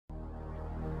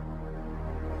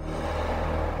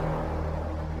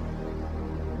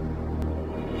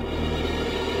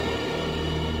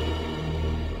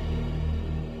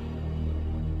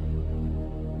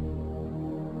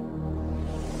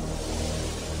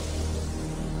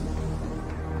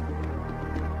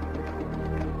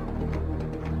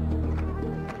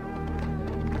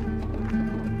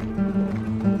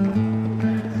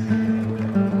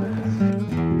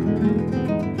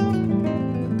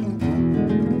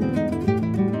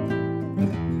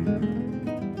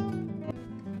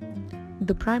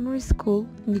The primary school,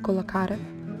 Nikola Karev,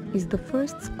 is the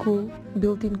first school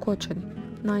built in Kochani,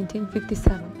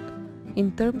 1957.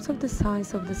 In terms of the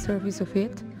size of the surface of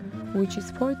it, which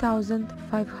is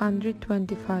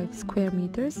 4,525 square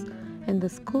meters, and the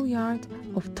schoolyard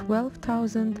of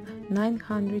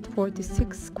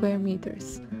 12,946 square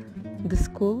meters. The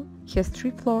school has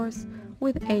 3 floors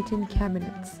with 18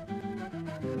 cabinets.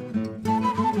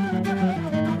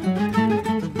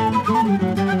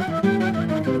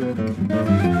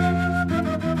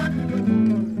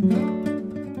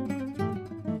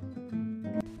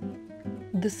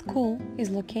 The school is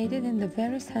located in the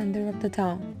very center of the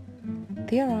town.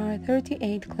 There are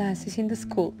 38 classes in the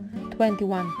school,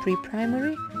 21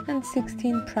 pre-primary and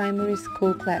 16 primary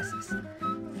school classes,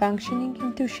 functioning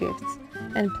in 2 shifts,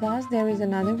 and plus there is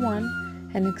another one,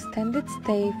 an extended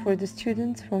stay for the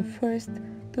students from 1st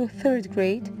to 3rd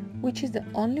grade, which is the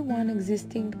only one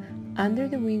existing under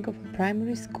the wing of a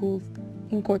primary school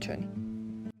in Kochani.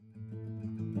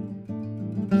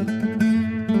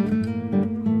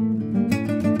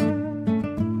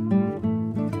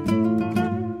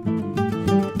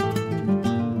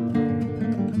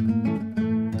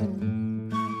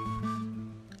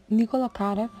 Nikola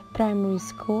Karev Primary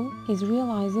School is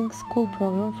realizing school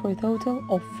program for a total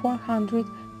of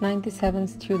 497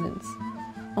 students.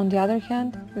 On the other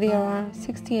hand, there are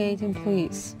 68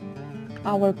 employees.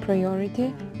 Our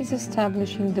priority is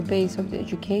establishing the base of the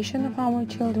education of our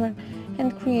children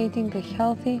and creating a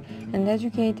healthy and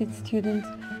educated students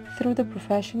through the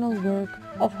professional work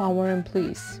of our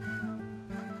employees.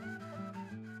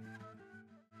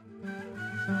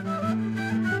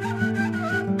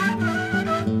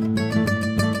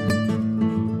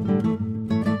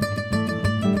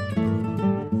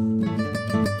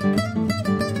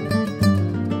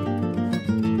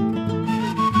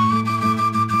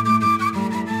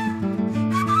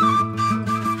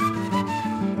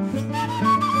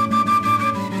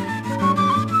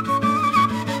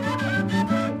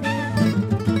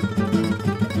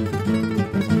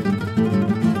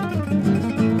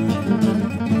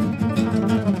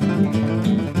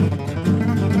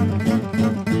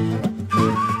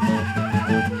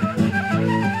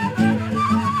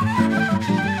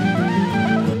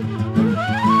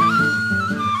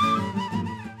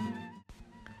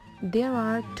 There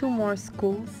are 2 more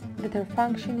schools that are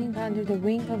functioning under the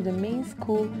wing of the main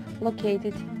school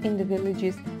located in the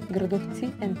villages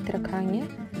Gradovci and Trakanje,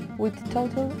 with a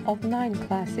total of 9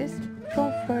 classes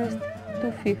from 1st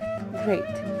to 5th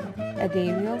grade. At the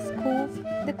aerial schools,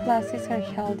 the classes are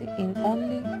held in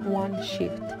only 1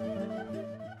 shift.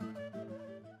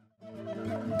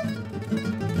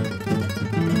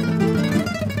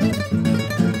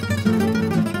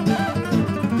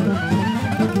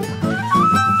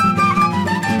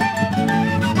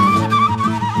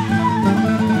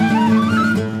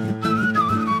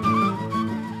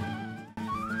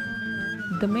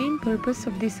 The main purpose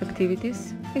of these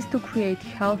activities is to create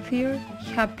healthier,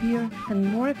 happier and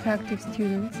more effective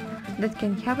students that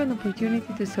can have an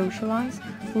opportunity to socialize,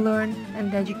 learn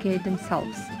and educate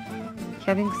themselves.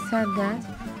 Having said that,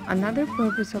 another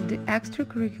purpose of the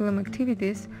extracurriculum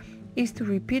activities is to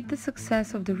repeat the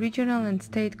success of the regional and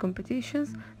state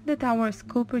competitions that our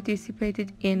school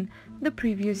participated in the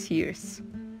previous years.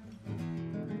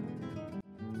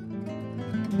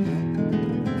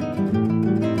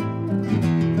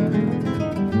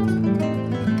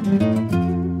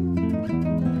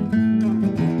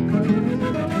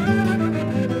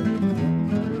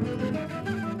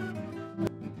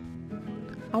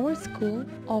 Our school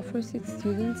offers its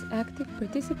students active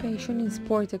participation in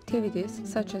sport activities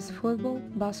such as football,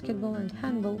 basketball and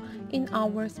handball in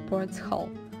our sports hall.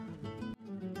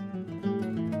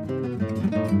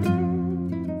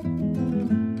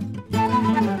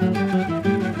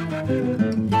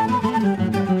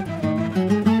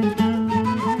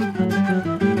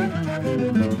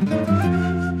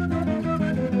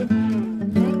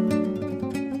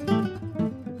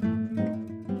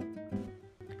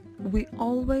 We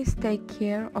always take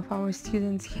care of our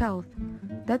students' health.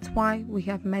 That's why we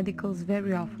have medicals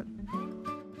very often.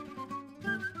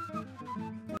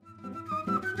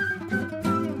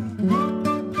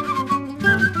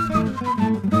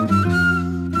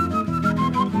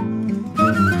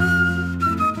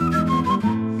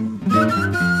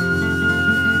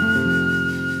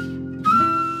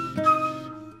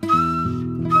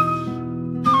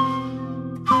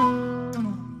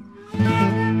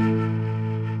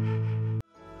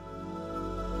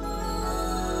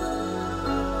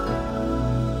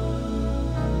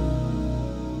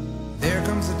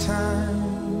 comes a time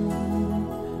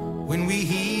when we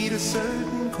heed a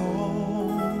certain call,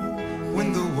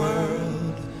 when the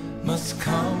world must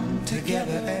come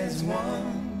together as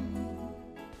one.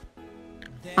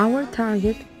 Our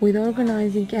target with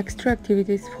organizing extra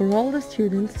activities for all the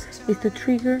students is to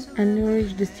trigger and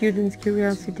nourish the students'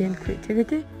 curiosity and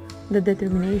creativity, the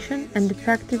determination and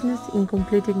effectiveness in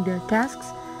completing their tasks,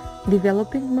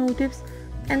 developing motives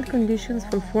and conditions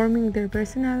for forming their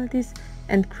personalities,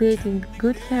 and creating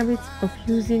good habits of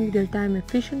using their time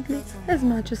efficiently as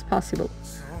much as possible.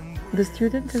 The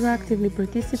students are actively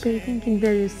participating in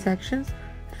various sections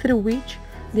through which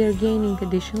they are gaining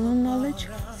additional knowledge,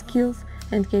 skills,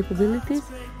 and capabilities,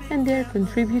 and they are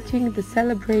contributing the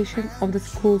celebration of the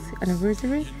school's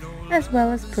anniversary, as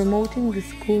well as promoting the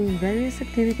school in various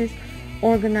activities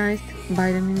organized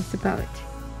by the municipality.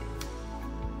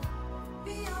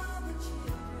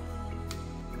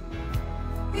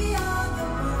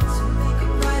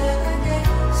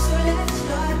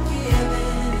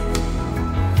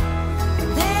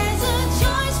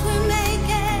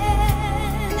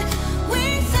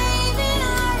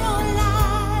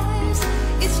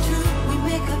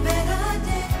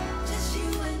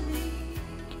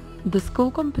 The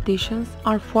school competitions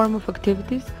are a form of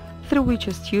activities through which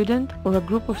a student or a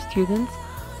group of students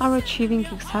are achieving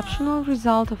exceptional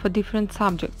results of a different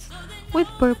subjects, with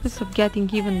purpose of getting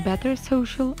even better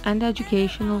social and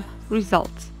educational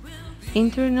results.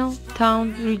 Internal,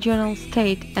 town, regional,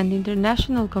 state and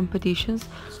international competitions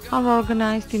are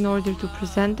organized in order to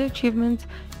present the achievements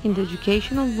in the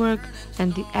educational work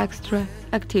and the extra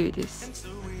activities.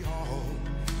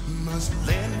 Must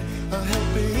lend a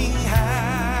helping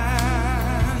hand.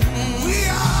 We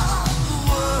are the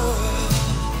world.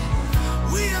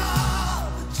 We are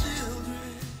the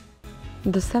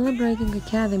children. The Celebrating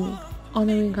Academy,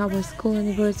 honoring our school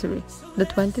anniversary, the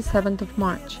 27th of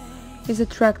March, is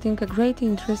attracting a great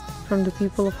interest from the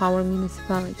people of our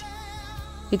municipality.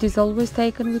 It is always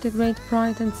taken with a great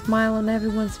pride and smile on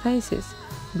everyone's faces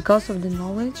because of the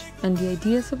knowledge and the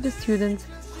ideas of the students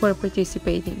who are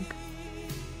participating.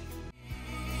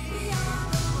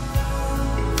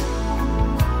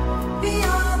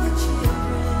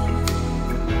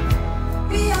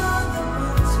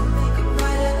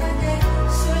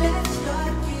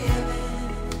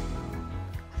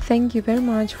 Thank you very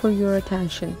much for your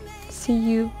attention. See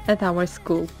you at our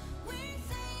school.